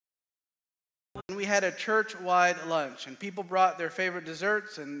and we had a church-wide lunch, and people brought their favorite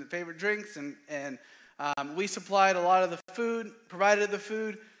desserts and favorite drinks, and we supplied a lot of the food, provided the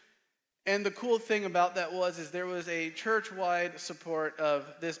food. And the cool thing about that is there was a church-wide support of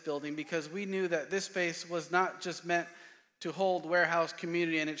this building, because we knew that this space was not just meant to hold Warehouse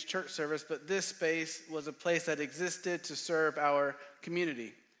Community and its church service, but this space was a place that existed to serve our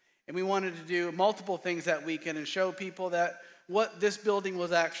community. And we wanted to do multiple things that weekend and show people that what this building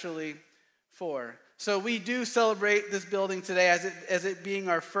was actually for. So we do celebrate this building today as it being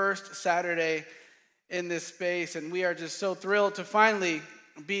our first Saturday in this space, and we are just so thrilled to finally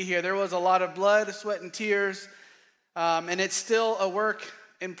be here. There was a lot of blood, sweat, and tears, and it's still a work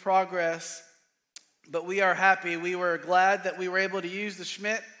in progress, but we are happy. We were glad that we were able to use the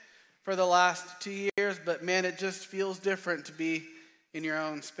Schmidt for the last 2 years, but man, it just feels different to be in your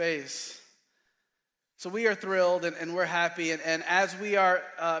own space. So we are thrilled and we're happy, and as we are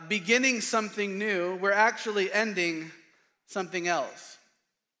beginning something new, we're actually ending something else.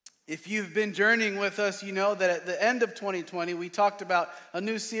 If you've been journeying with us, you know that at the end of 2020, we talked about a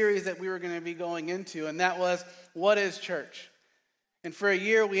new series that we were going to be going into, and that was, what is church? And for a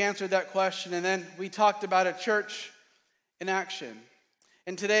year, we answered that question, and then we talked about a church in action.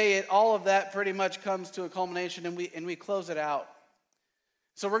 And today, all of that pretty much comes to a culmination, and we close it out.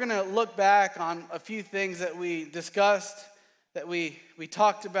 So we're going to look back on a few things that we discussed, that we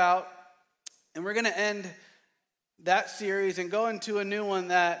talked about, and we're going to end that series and go into a new one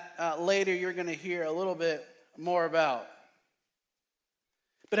that later you're going to hear a little bit more about.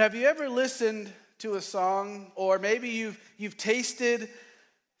 But have you ever listened to a song, or maybe you've tasted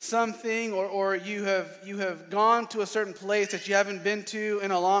something, or you have gone to a certain place that you haven't been to in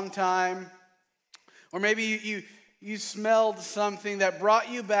a long time, or maybe you smelled something that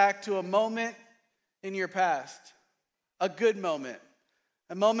brought you back to a moment in your past, a good moment.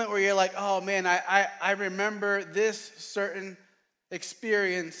 A moment where you're like, oh man, I remember this certain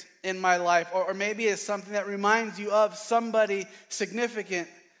experience in my life. Or maybe it's something that reminds you of somebody significant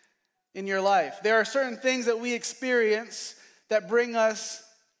in your life. There are certain things that we experience that bring us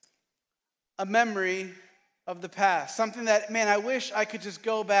a memory of the past. Something that, man, I wish I could just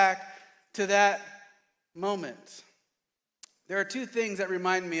go back to that moment. There are two things that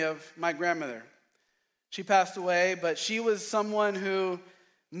remind me of my grandmother. She passed away, but she was someone who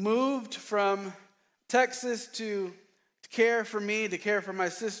moved from Texas to care for me, to care for my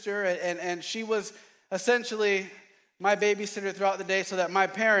sister, and she was essentially my babysitter throughout the day so that my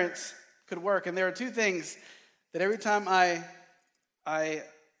parents could work. And there are two things that every time I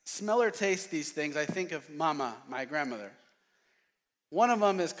smell or taste these things, I think of Mama, my grandmother. One of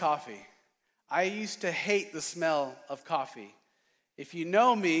them is coffee. I used to hate the smell of coffee. If you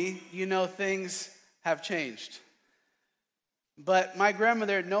know me, you know things have changed. But my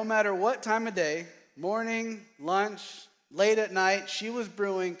grandmother, no matter what time of day, morning, lunch, late at night, she was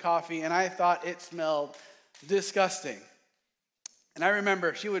brewing coffee, and I thought it smelled disgusting. And I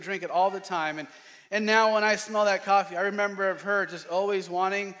remember she would drink it all the time. And now when I smell that coffee, I remember of her just always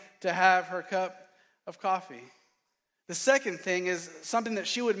wanting to have her cup of coffee. The second thing is something that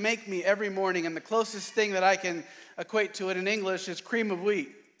she would make me every morning, and the closest thing that I can equate to it in English is cream of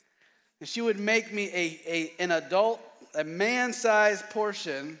wheat. And she would make me an adult, a man-sized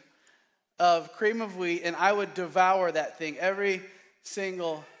portion of cream of wheat, and I would devour that thing every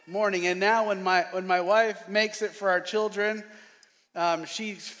single morning. And now when my wife makes it for our children,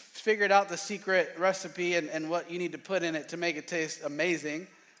 she figured out the secret recipe and what you need to put in it to make it taste amazing.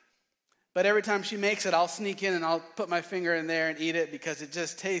 But every time she makes it, I'll sneak in and I'll put my finger in there and eat it because it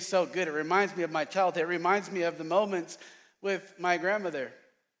just tastes so good. It reminds me of my childhood. It reminds me of the moments with my grandmother.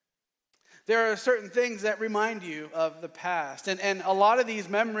 There are certain things that remind you of the past. And a lot of these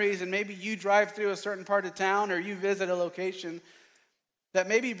memories, and maybe you drive through a certain part of town or you visit a location that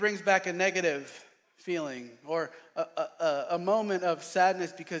maybe brings back a negative feeling or a moment of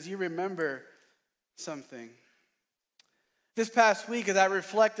sadness because you remember something. This past week, as I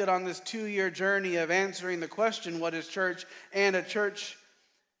reflected on this 2-year journey of answering the question, what is church, and a church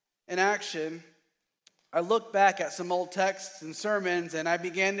in action, I looked back at some old texts and sermons, and I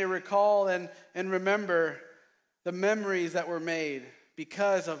began to recall and remember the memories that were made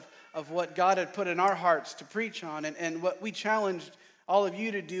because of what God had put in our hearts to preach on and what we challenged all of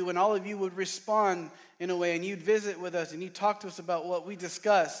you to do, and all of you would respond in a way, and you'd visit with us, and you'd talk to us about what we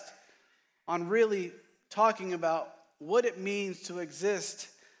discussed on really talking about what it means to exist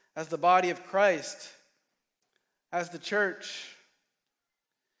as the body of Christ, as the church.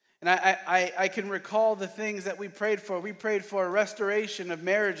 And I can recall the things that we prayed for. We prayed for a restoration of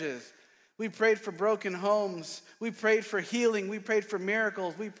marriages. We prayed for broken homes. We prayed for healing. We prayed for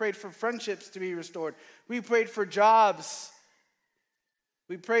miracles. We prayed for friendships to be restored. We prayed for jobs.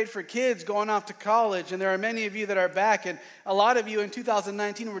 We prayed for kids going off to college, and there are many of you that are back, and a lot of you in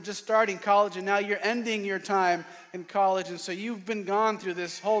 2019 were just starting college, and now you're ending your time in college, and so you've been gone through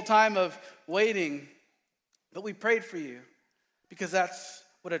this whole time of waiting. But we prayed for you because that's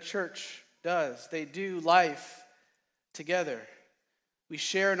what a church does. They do life together. We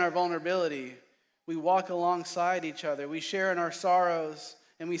share in our vulnerability. We walk alongside each other. We share in our sorrows,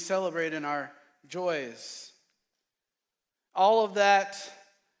 and we celebrate in our joys. All of that,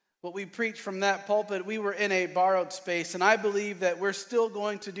 what we preach from that pulpit, we were in a borrowed space, and I believe that we're still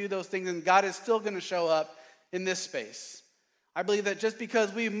going to do those things, and God is still going to show up in this space. I believe that just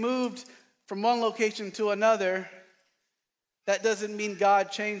because we moved from one location to another, that doesn't mean God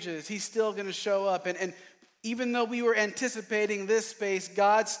changes. He's still going to show up, and even though we were anticipating this space,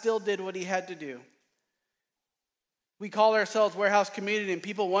 God still did what he had to do. We call ourselves Warehouse Community, and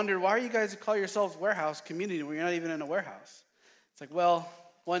people wonder, why are you guys call yourselves Warehouse Community when you're not even in a warehouse? It's like, well,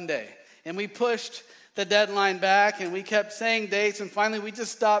 one day. And we pushed the deadline back, and we kept saying dates, and finally we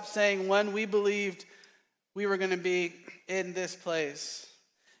just stopped saying when we believed we were going to be in this place.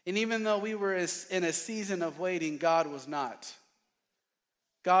 And even though we were in a season of waiting, God was not.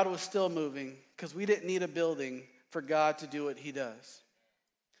 God was still moving because we didn't need a building for God to do what he does.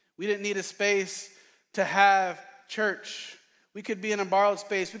 We didn't need a space to have church. We could be in a borrowed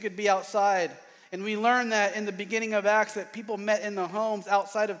space. We could be outside. And we learned that in the beginning of Acts that people met in the homes,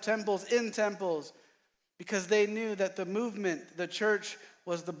 outside of temples, in temples, because they knew that the movement, the church,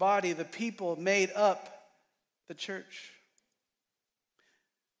 was the body. The people made up the church.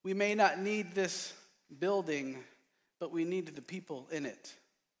 We may not need this building, but we need the people in it.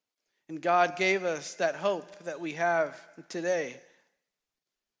 And God gave us that hope that we have today.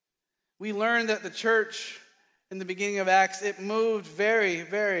 We learned that the church in the beginning of Acts, it moved very,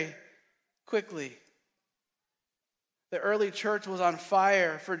 very quickly. The early church was on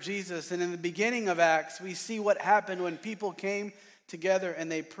fire for Jesus. And in the beginning of Acts, we see what happened when people came together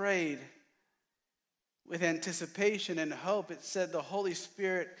and they prayed with anticipation and hope. It said the Holy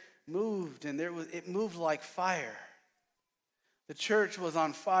Spirit moved, and it moved like fire. The church was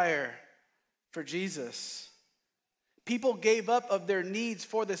on fire for Jesus. People gave up of their needs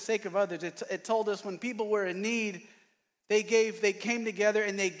for the sake of others. It told us when people were in need, they came together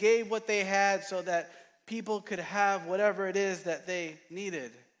and they gave what they had so that people could have whatever it is that they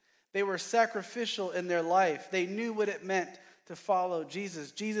needed. They were sacrificial in their life. They knew what it meant to follow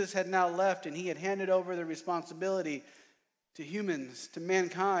Jesus. Jesus had now left, and he had handed over the responsibility to humans, to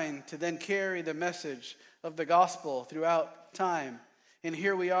mankind, to then carry the message of the gospel throughout time. And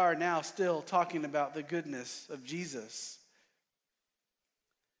here we are now still talking about the goodness of Jesus.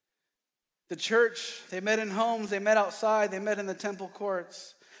 The church, they met in homes, they met outside, they met in the temple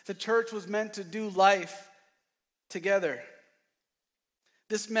courts. The church was meant to do life together.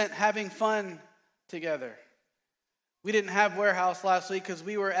 This meant having fun together. We didn't have Warehouse last week because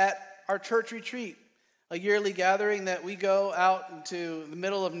we were at our church retreat, a yearly gathering that we go out into the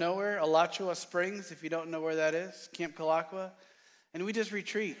middle of nowhere, Alachua Springs, if you don't know where that is, Camp Kalakwa, and we just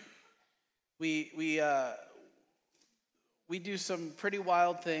retreat. We do some pretty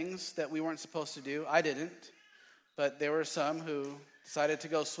wild things that we weren't supposed to do. I didn't, but there were some who decided to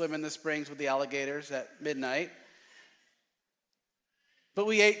go swim in the springs with the alligators at midnight. But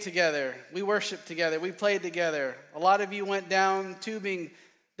we ate together, we worshiped together, we played together. A lot of you went down tubing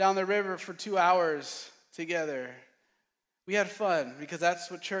down the river for 2 hours together. We had fun because that's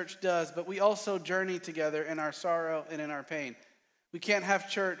what church does, but we also journey together in our sorrow and in our pain. We can't have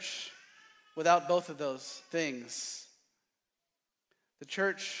church without both of those things. The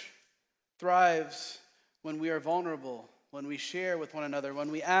church thrives when we are vulnerable, when we share with one another,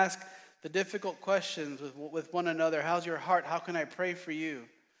 when we ask the difficult questions with one another. How's your heart? How can I pray for you?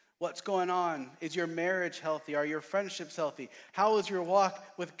 What's going on? Is your marriage healthy? Are your friendships healthy? How is your walk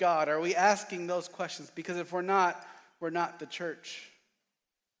with God? Are we asking those questions? Because if we're not the church.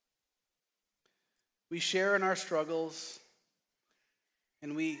 We share in our struggles,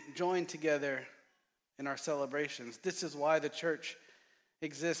 and we join together in our celebrations. This is why the church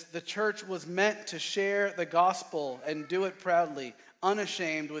exists. The church was meant to share the gospel and do it proudly,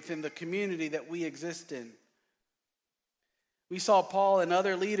 unashamed within the community that we exist in. We saw Paul and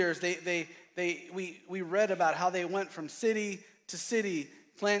other leaders, we read about how they went from city to city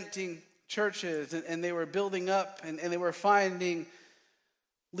planting churches, and they were building up, and they were finding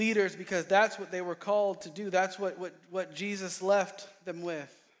leaders because that's what they were called to do. That's what Jesus left them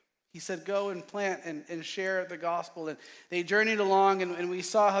with. He said, go and plant and share the gospel. And they journeyed along, and we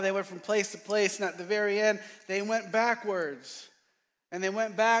saw how they went from place to place. And at the very end, they went backwards. And they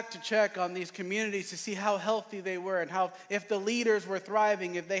went back to check on these communities to see how healthy they were and how, if the leaders were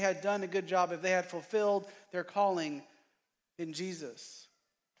thriving, if they had done a good job, if they had fulfilled their calling in Jesus.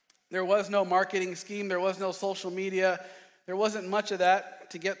 There was no marketing scheme. There was no social media. There wasn't much of that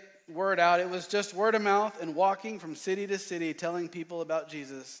to get word out. It was just word of mouth and walking from city to city telling people about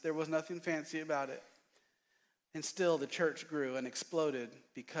Jesus. There was nothing fancy about it. And still the church grew and exploded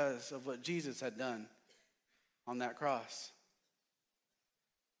because of what Jesus had done on that cross.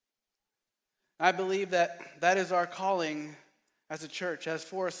 I believe that is our calling as a church, as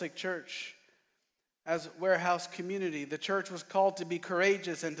Forest Lake Church, as Warehouse Community. The church was called to be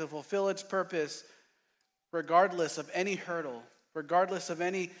courageous and to fulfill its purpose regardless of any hurdle, regardless of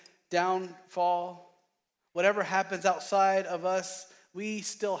any downfall. Whatever happens outside of us, we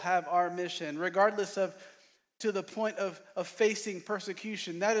still have our mission, regardless of to the point of facing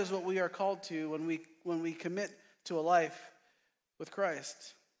persecution. That is what we are called to when we commit to a life with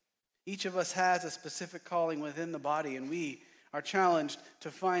Christ. Each of us has a specific calling within the body, and we are challenged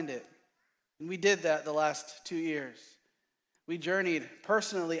to find it. And we did that the last 2 years. We journeyed.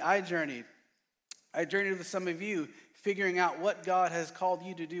 Personally, I journeyed with some of you, figuring out what God has called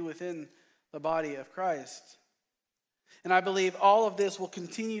you to do within the body of Christ. And I believe all of this will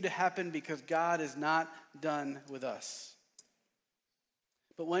continue to happen because God is not done with us.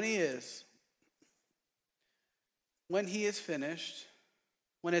 But when He is finished,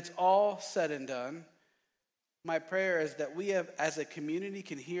 when it's all said and done, my prayer is that we have, as a community,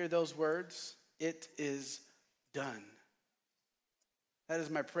 can hear those words, "It is done." That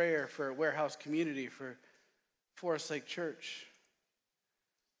is my prayer for Warehouse Community, for Forest Lake Church.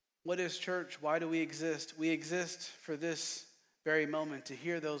 What is church? Why do we exist? We exist for this very moment, to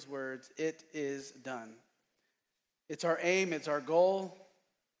hear those words, "It is done." It's our aim, it's our goal.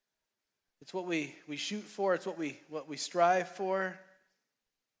 It's what we shoot for, it's what we strive for.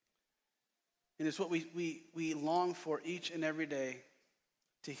 And it's what we long for each and every day,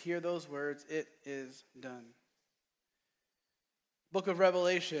 to hear those words, "It is done." Book of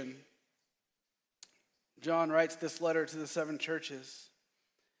Revelation, John writes this letter to the 7 churches.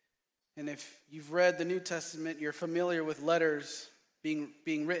 And if you've read the New Testament, you're familiar with letters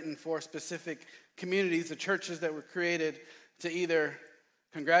being written for specific communities, the churches that were created to either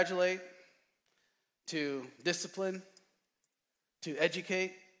congratulate, to discipline, to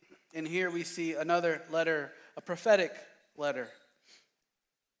educate. And here we see another letter, a prophetic letter.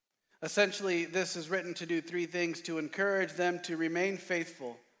 Essentially, this is written to do 3 things: to encourage them to remain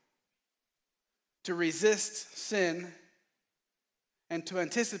faithful, to resist sin, and to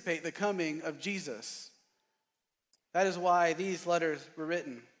anticipate the coming of Jesus. That is why these letters were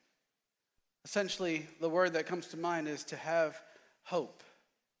written. Essentially, the word that comes to mind is to have hope,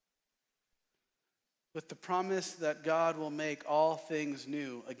 with the promise that God will make all things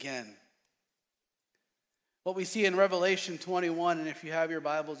new again. What we see in Revelation 21, and if you have your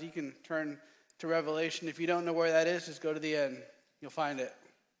Bibles, you can turn to Revelation. If you don't know where that is, just go to the end. You'll find it.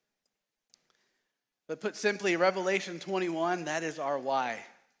 But put simply, Revelation 21, that is our why.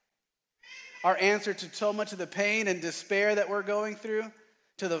 Our answer to so much of the pain and despair that we're going through,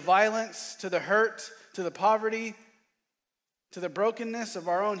 to the violence, to the hurt, to the poverty, to the brokenness of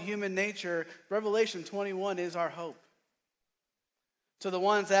our own human nature. Revelation 21 is our hope. To the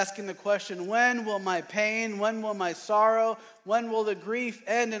ones asking the question, when will my pain, when will my sorrow, when will the grief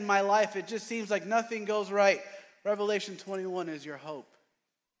end in my life? It just seems like nothing goes right. Revelation 21 is your hope.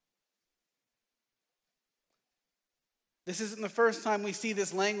 This isn't the first time we see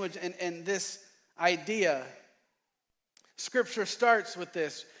this language and this idea. Scripture starts with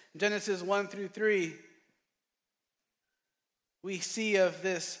this. Genesis 1 through 3. We see of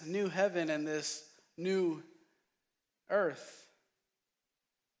this new heaven and this new earth.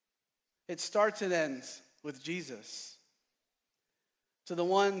 It starts and ends with Jesus. To the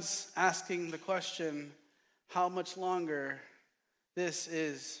ones asking the question, how much longer? This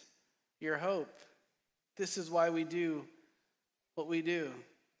is your hope. This is why we do what we do.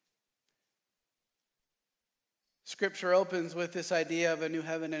 Scripture opens with this idea of a new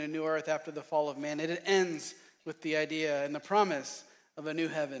heaven and a new earth after the fall of man, and it ends with the idea and the promise of a new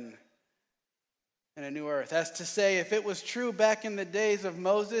heaven and a new earth. As to say, if it was true back in the days of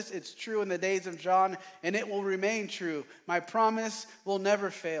Moses, it's true in the days of John, and it will remain true. My promise will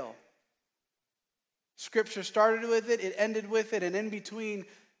never fail. Scripture started with it, it ended with it, and in between,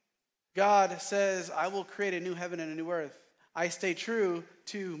 God says, I will create a new heaven and a new earth. I stay true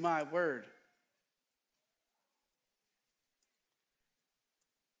to my word.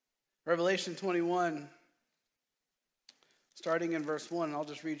 Revelation 21, starting in verse 1, I'll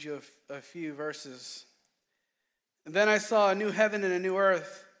just read you a few verses. And then I saw a new heaven and a new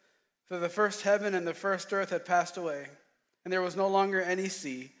earth, for the first heaven and the first earth had passed away, and there was no longer any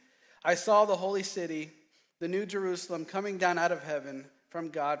sea. I saw the holy city, the new Jerusalem, coming down out of heaven from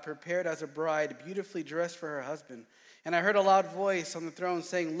God, prepared as a bride, beautifully dressed for her husband. And I heard a loud voice on the throne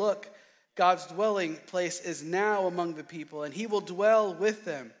saying, "Look, God's dwelling place is now among the people, and he will dwell with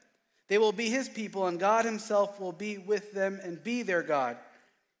them. They will be his people, and God himself will be with them and be their God.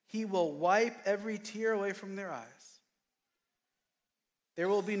 He will wipe every tear away from their eyes. There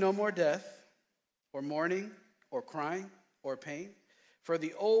will be no more death, or mourning, or crying, or pain, for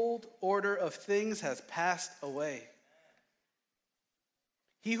the old order of things has passed away."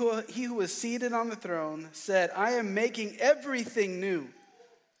 He who was seated on the throne said, "I am making everything new."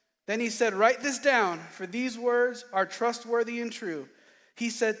 Then he said, "Write this down, for these words are trustworthy and true." He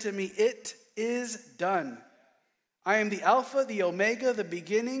said to me, "It is done. I am the Alpha, the Omega, the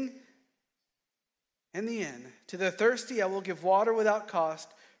beginning and the end. To the thirsty I will give water without cost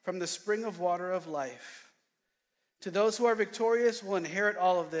from the spring of water of life. To those who are victorious will inherit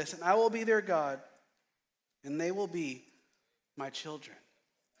all of this, and I will be their God, and they will be my children."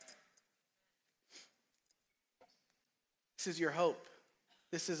 This is your hope.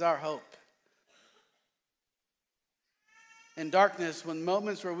 This is our hope. In darkness, when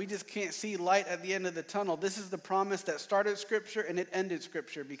moments where we just can't see light at the end of the tunnel, this is the promise that started Scripture and it ended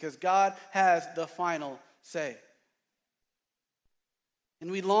Scripture, because God has the final say.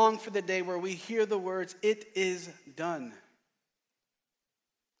 And we long for the day where we hear the words, "It is done."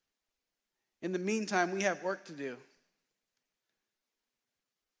 In the meantime, we have work to do.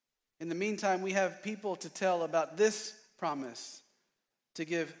 In the meantime, we have people to tell about this promise, to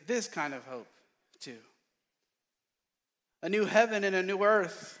give this kind of hope to. A new heaven and a new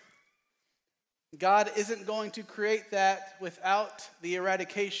earth. God isn't going to create that without the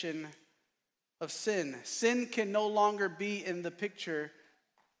eradication of sin. Sin can no longer be in the picture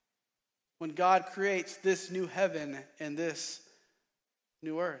when God creates this new heaven and this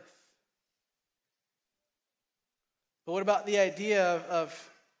new earth. But what about the idea of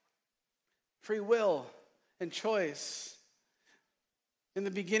free will and choice? In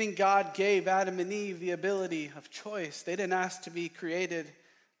the beginning, God gave Adam and Eve the ability of choice. They didn't ask to be created,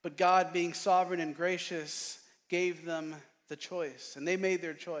 but God, being sovereign and gracious, gave them the choice, and they made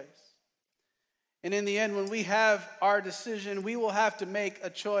their choice. And in the end, when we have our decision, we will have to make a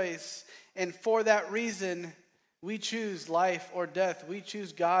choice. And for that reason, we choose life or death. We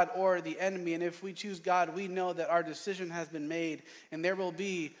choose God or the enemy. And if we choose God, we know that our decision has been made, and there will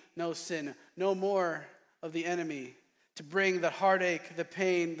be no sin, no more of the enemy to bring the heartache, the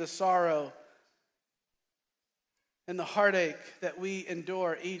pain, the sorrow, and the heartache that we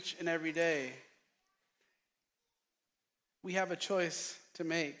endure each and every day. We have a choice to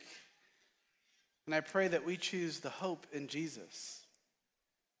make. And I pray that we choose the hope in Jesus.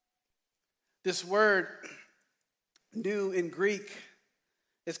 This word, new in Greek,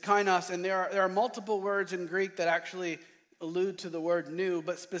 is kainos, and there are multiple words in Greek that actually allude to the word new,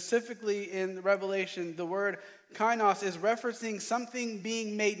 but specifically in Revelation, the word kainos is referencing something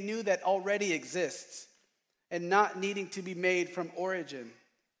being made new that already exists and not needing to be made from origin.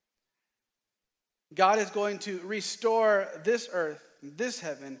 God is going to restore this earth, this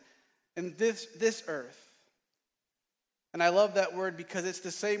heaven, and this earth. And I love that word because it's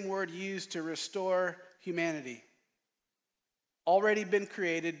the same word used to restore humanity. Already been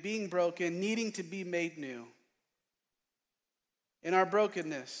created, being broken, needing to be made new. In our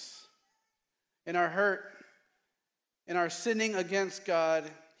brokenness, in our hurt, in our sinning against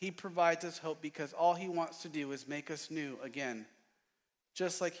God, he provides us hope because all he wants to do is make us new again,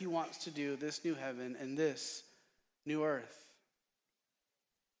 just like he wants to do this new heaven and this new earth.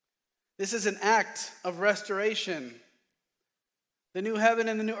 This is an act of restoration. The new heaven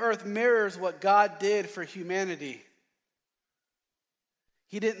and the new earth mirrors what God did for humanity.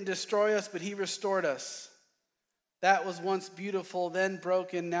 He didn't destroy us, but he restored us. That was once beautiful, then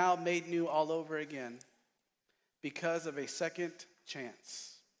broken, now made new all over again because of a second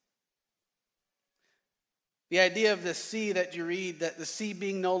chance. The idea of the sea that you read, that the sea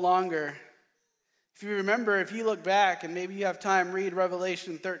being no longer, if you remember, if you look back and maybe you have time, read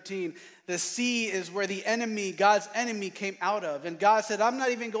Revelation 13. The sea is where the enemy, God's enemy, came out of. And God said, I'm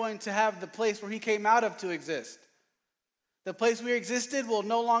not even going to have the place where he came out of to exist. The place where he existed will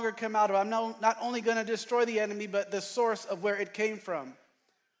no longer come out of. I'm not only going to destroy the enemy, but the source of where it came from.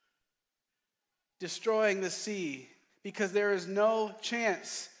 Destroying the sea, because there is no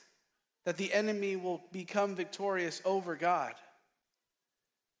chance that the enemy will become victorious over God.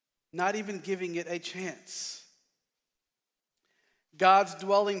 not even giving it a chance. God's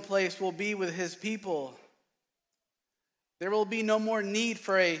dwelling place will be with his people. There will be no more need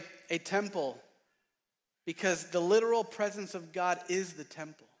for a temple, because the literal presence of God is the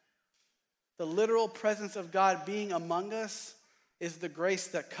temple. The literal presence of God being among us is the grace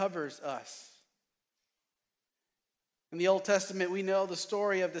that covers us. In the Old Testament, we know the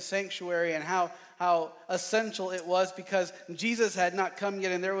story of the sanctuary and how essential it was, because Jesus had not come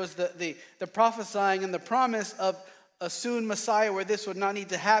yet, and there was the prophesying and the promise of a soon Messiah where this would not need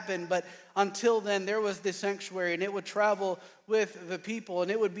to happen. But until then, there was the sanctuary, and it would travel with the people, and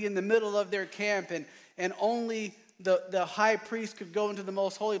it would be in the middle of their camp, and only the high priest could go into the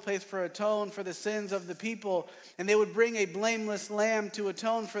most holy place for atone for the sins of the people, and they would bring a blameless lamb to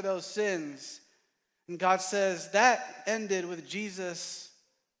atone for those sins. And God says that ended with Jesus,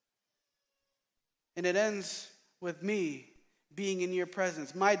 and it ends with me being in your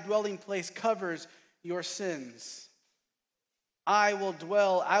presence. My dwelling place covers your sins. I will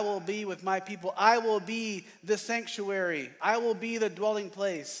dwell, I will be with my people. I will be the sanctuary. I will be the dwelling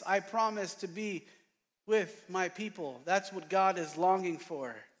place. I promise to be with my people. That's what God is longing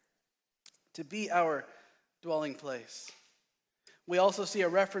for, to be our dwelling place. We also see a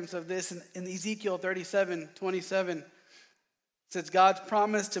reference of this in Ezekiel 37:27. It says God's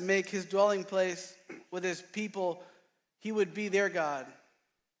promise to make his dwelling place with his people. He would be their God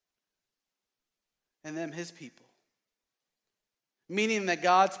and them his people. Meaning that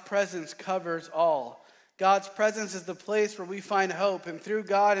God's presence covers all. God's presence is the place where we find hope. And through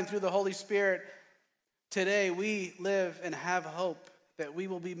God and through the Holy Spirit, today we live and have hope that we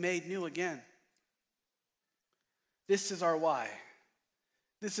will be made new again. This is our why.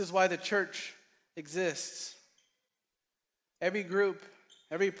 This is why the church exists. Every group,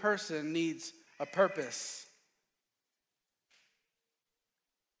 every person needs a purpose.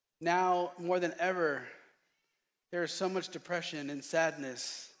 Now, more than ever, there is so much depression and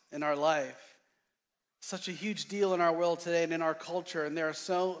sadness in our life. Such a huge deal in our world today and in our culture, and there are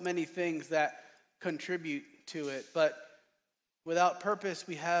so many things that contribute to it. But without purpose,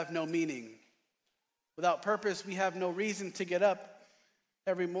 we have no meaning. Without purpose, we have no reason to get up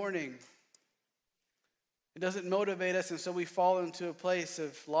every morning. It doesn't motivate us, and so we fall into a place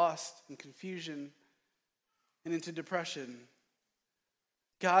of loss and confusion and into depression.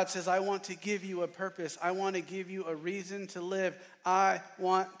 God says, I want to give you a purpose. I want to give you a reason to live. I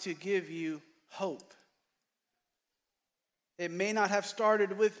want to give you hope. It may not have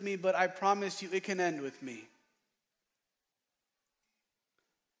started with me, but I promise you it can end with me.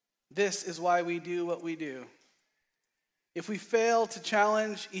 This is why we do what we do. If we fail to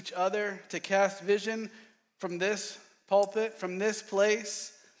challenge each other to cast vision from this pulpit, from this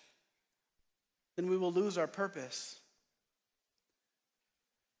place, then we will lose our purpose.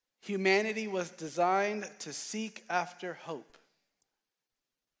 Humanity was designed to seek after hope.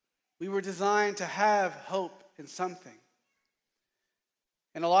 We were designed to have hope in something.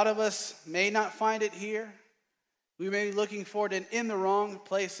 And a lot of us may not find it here. We may be looking for it in the wrong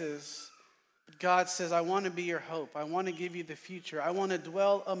places. But God says, I want to be your hope. I want to give you the future. I want to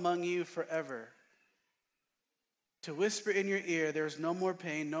dwell among you forever. To whisper in your ear, there is no more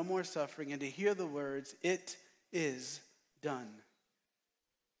pain, no more suffering, and to hear the words, it is done.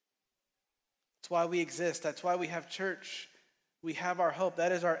 That's why we exist. That's why we have church. We have our hope.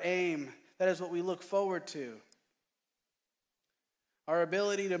 That is our aim. That is what we look forward to. Our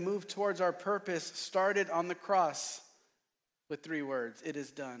ability to move towards our purpose started on the cross with 3 words, it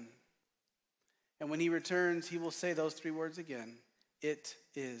is done. And when he returns, he will say those 3 words again, it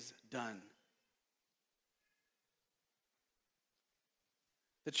is done.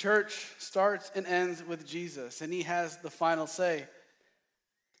 The church starts and ends with Jesus, and he has the final say.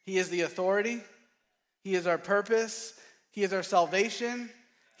 He is the authority. He is our purpose. He is our salvation.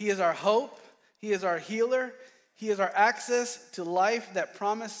 He is our hope. He is our healer. He is our access to life that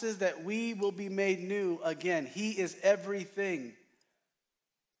promises that we will be made new again. He is everything.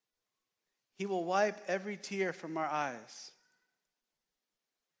 He will wipe every tear from our eyes.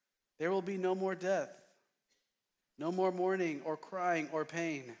 There will be no more death, no more mourning or crying or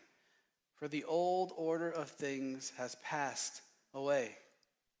pain, for the old order of things has passed away.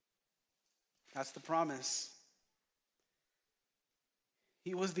 That's the promise.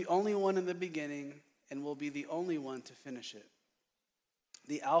 He was the only one in the beginning and will be the only one to finish it.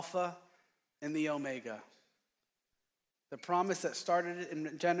 The Alpha and the Omega. The promise that started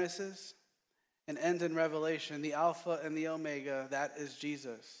in Genesis and ends in Revelation. The Alpha and the Omega, that is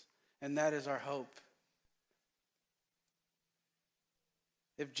Jesus. And that is our hope.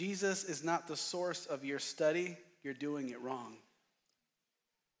 If Jesus is not the source of your study, you're doing it wrong.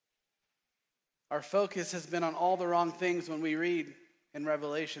 Our focus has been on all the wrong things when we read in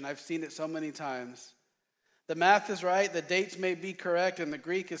Revelation. I've seen it so many times. The math is right, the dates may be correct, and the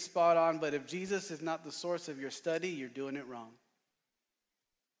Greek is spot on, but if Jesus is not the source of your study, you're doing it wrong.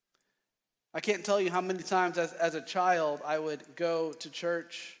 I can't tell you how many times as a child I would go to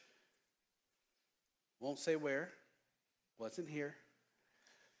church, won't say where, wasn't here,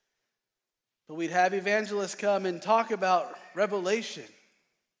 but we'd have evangelists come and talk about Revelation.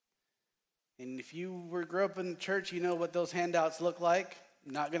 And if you grew up in church, you know what those handouts look like.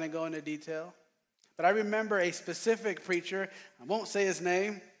 I'm not going to go into detail. But I remember a specific preacher, I won't say his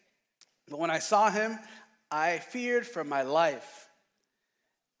name, but when I saw him, I feared for my life.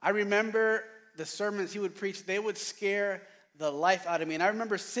 I remember the sermons he would preach, they would scare the life out of me. And I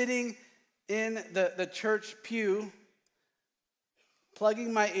remember sitting in the church pew,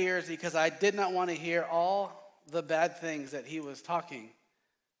 plugging my ears because I did not want to hear all the bad things that he was talking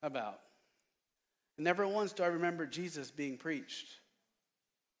about. And never once do I remember Jesus being preached.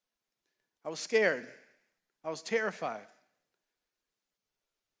 I was scared. I was terrified.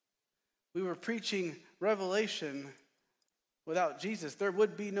 We were preaching Revelation without Jesus. There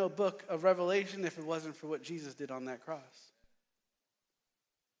would be no book of Revelation if it wasn't for what Jesus did on that cross.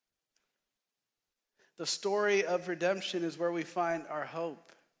 The story of redemption is where we find our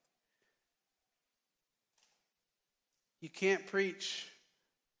hope. You can't preach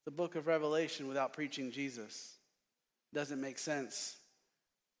the book of Revelation without preaching Jesus. It doesn't make sense.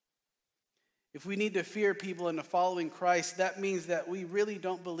 If we need to fear people into following Christ, that means that we really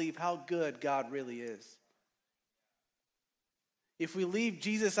don't believe how good God really is. If we leave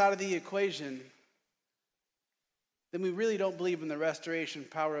Jesus out of the equation, then we really don't believe in the restoration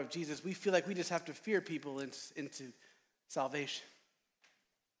power of Jesus. We feel like we just have to fear people into salvation.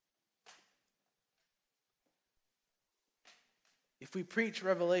 If we preach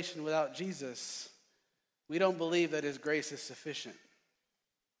Revelation without Jesus, we don't believe that his grace is sufficient.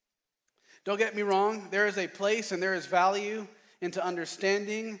 Don't get me wrong, there is a place and there is value into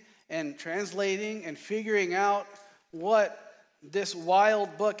understanding and translating and figuring out what this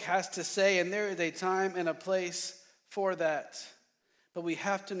wild book has to say, and there is a time and a place for that. But we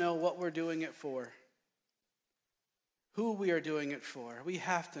have to know what we're doing it for, who we are doing it for. We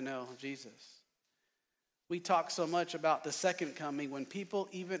have to know Jesus. We talk so much about the second coming when people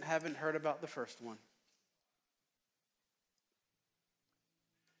even haven't heard about the first one.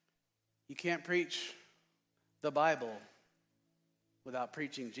 You can't preach the Bible without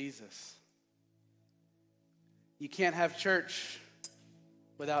preaching Jesus. You can't have church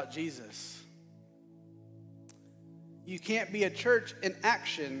without Jesus. You can't be a church in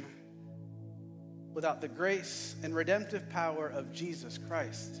action without the grace and redemptive power of Jesus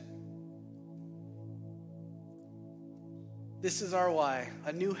Christ. This is our why,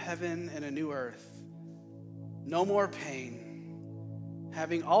 a new heaven and a new earth. No more pain.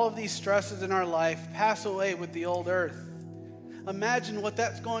 Having all of these stresses in our life pass away with the old earth. Imagine what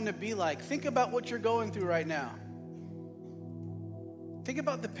that's going to be like. Think about what you're going through right now. Think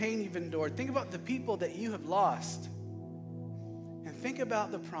about the pain you've endured. Think about the people that you have lost. And think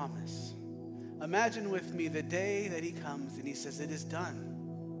about the promise. Imagine with me the day that he comes and he says, it is done.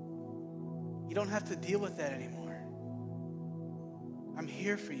 You don't have to deal with that anymore. I'm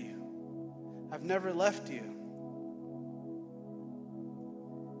here for you. I've never left you.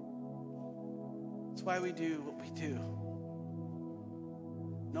 That's why we do what we do.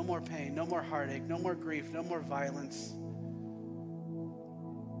 No more pain, no more heartache, no more grief, no more violence,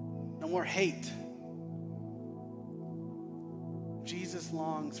 no more hate. Jesus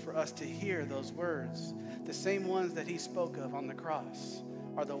longs for us to hear those words. The same ones that he spoke of on the cross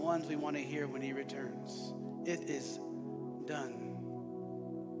are the ones we want to hear when he returns. It is done.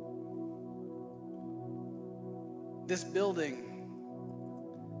 This building,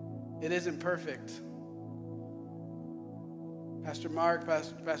 it isn't perfect. Pastor Mark,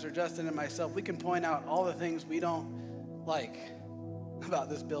 Pastor Justin, and myself, we can point out all the things we don't like about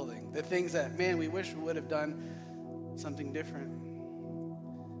this building. The things that, man, we wish we would have done something different.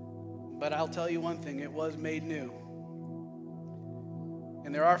 But I'll tell you one thing, it was made new.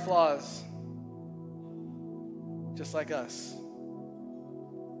 And there are flaws, just like us.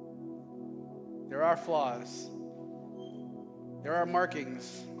 There are flaws. There are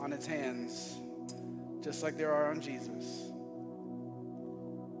markings on its hands, just like there are on Jesus.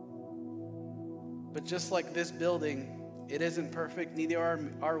 But just like this building, it isn't perfect, neither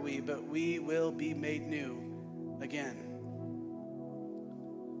are we, but we will be made new again.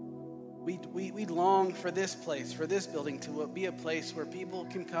 We long for this place, for this building to be a place where people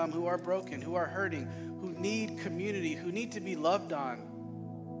can come who are broken, who are hurting, who need community, who need to be loved on.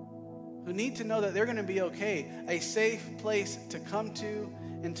 who need to know that they're going to be okay, a safe place to come to,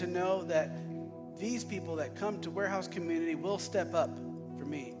 and to know that these people that come to Warehouse Community will step up for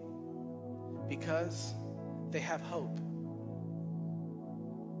me because they have hope.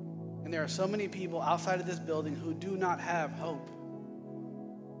 And there are so many people outside of this building who do not have hope.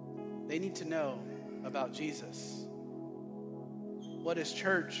 They need to know about Jesus. What is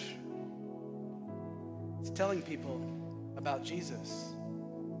church? It's telling people about Jesus.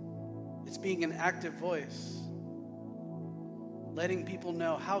 It's being an active voice, letting people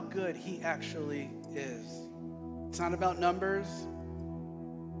know how good he actually is. It's not about numbers.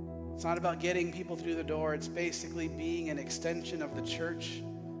 It's not about getting people through the door. It's basically being an extension of the church,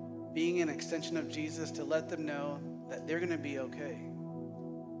 being an extension of Jesus to let them know that they're going to be okay.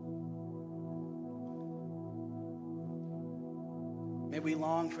 May we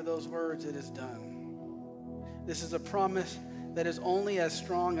long for those words, "It is done." This is a promise that is only as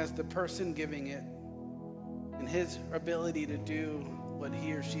strong as the person giving it and his ability to do what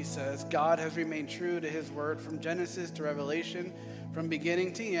he or she says. God has remained true to his word from Genesis to Revelation, from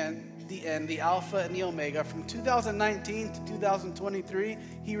beginning to the end, the Alpha and the Omega. From 2019 to 2023,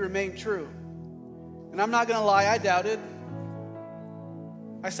 he remained true. And I'm not going to lie, I doubted.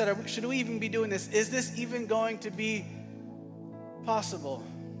 I said, should we even be doing this? Is this even going to be possible?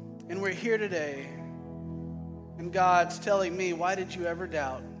 And we're here today, and God's telling me, why did you ever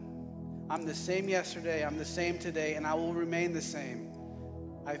doubt? I'm the same yesterday, I'm the same today, and I will remain the same.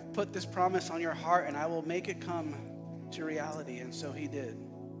 I've put this promise on your heart, and I will make it come to reality. And so he did.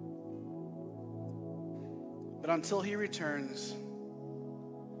 But until he returns,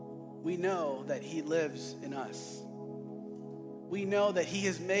 we know that he lives in us. We know that he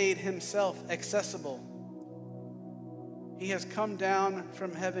has made himself accessible. He has come down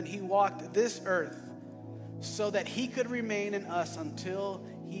from heaven. He walked this earth so that he could remain in us until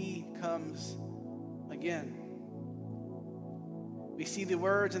he comes again. We see the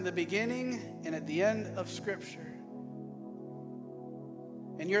words in the beginning and at the end of Scripture.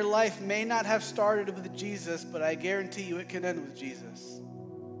 And your life may not have started with Jesus, but I guarantee you it can end with Jesus.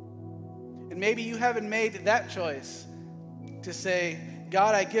 And maybe you haven't made that choice to say,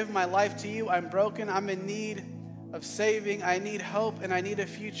 God, I give my life to you. I'm broken. I'm in need of saving. I need hope and I need a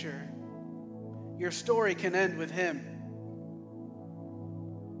future. Your story can end with him.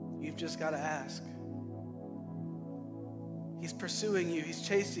 You've just got to ask. He's pursuing you. He's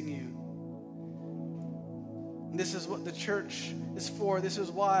chasing you. And this is what the church is for. This is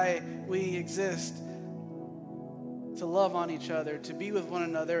why we exist. To love on each other, to be with one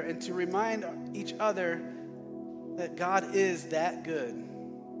another, and to remind each other that God is that good.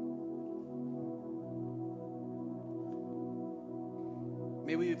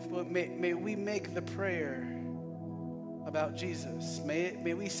 May we make the prayer about Jesus.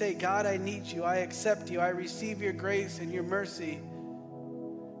 May we say, God, I need you. I accept you. I receive your grace and your mercy.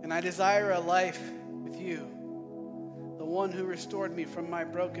 And I desire a life with you, the one who restored me from my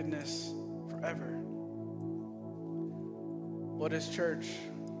brokenness forever. What is church?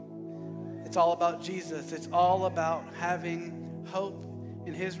 It's all about Jesus. It's all about having hope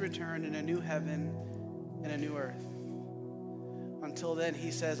in his return in a new heaven and a new earth. Until then,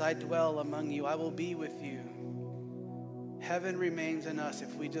 he says, I dwell among you. I will be with you. Heaven remains in us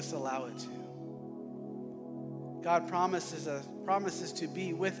if we just allow it to. God promises to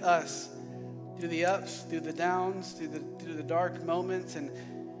be with us through the ups, through the downs, through the dark moments, and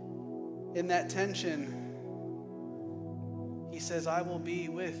in that tension, he says, I will be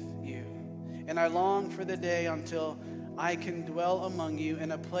with you. And I long for the day until I can dwell among you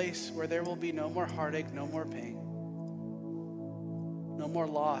in a place where there will be no more heartache, no more pain, no more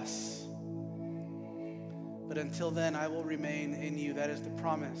loss. But until then, I will remain in you. That is the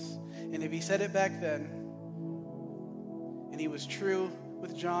promise. And if he said it back then, and he was true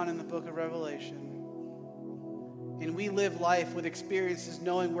with John in the book of Revelation, and we live life with experiences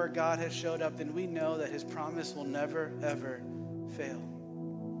knowing where God has showed up, then we know that his promise will never, ever fail.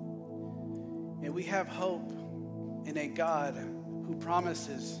 And we have hope in a God who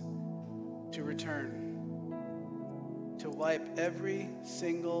promises to return, to wipe every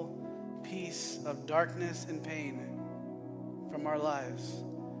single piece of darkness and pain from our lives.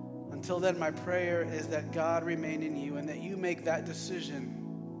 Until then, my prayer is that God remain in you and that you make that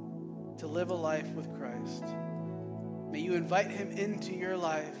decision to live a life with Christ. May you invite him into your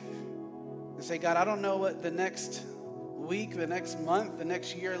life and say, God, I don't know what the next week, the next month, the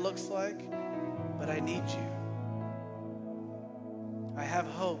next year looks like, but I need you. I have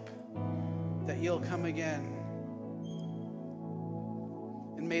hope that you'll come again.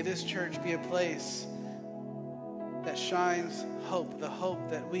 And may this church be a place that shines hope, the hope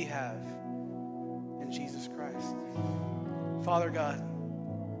that we have in Jesus Christ. Father God,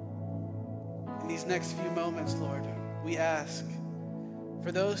 in these next few moments, Lord, we ask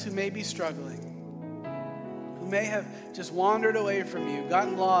for those who may be struggling, who may have just wandered away from you,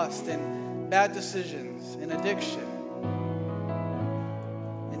 gotten lost in bad decisions, in addiction,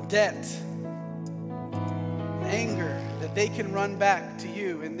 in debt, in anger, that they can run back to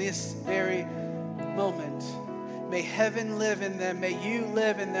you in this very moment. May heaven live in them. May you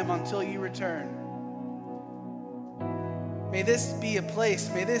live in them until you return. May this be a place,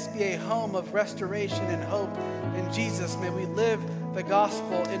 may this be a home of restoration and hope in Jesus. May we live the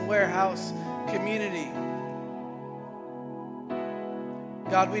gospel in Warehouse community.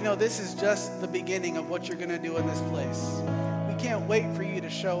 God, we know this is just the beginning of what you're going to do in this place. We can't wait for you to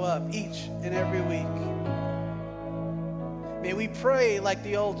show up each and every week. May we pray like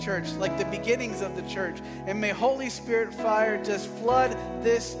the old church, like the beginnings of the church. And may Holy Spirit fire just flood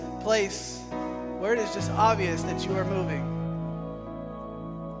this place where it is just obvious that you are moving.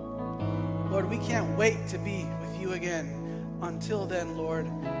 Lord, we can't wait to be with you again. Until then, Lord,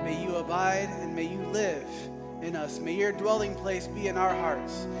 may you abide and may you live in us. May your dwelling place be in our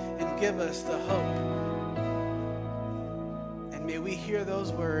hearts and give us the hope. And may we hear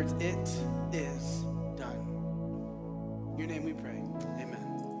those words, it is done. In your name we pray. Amen.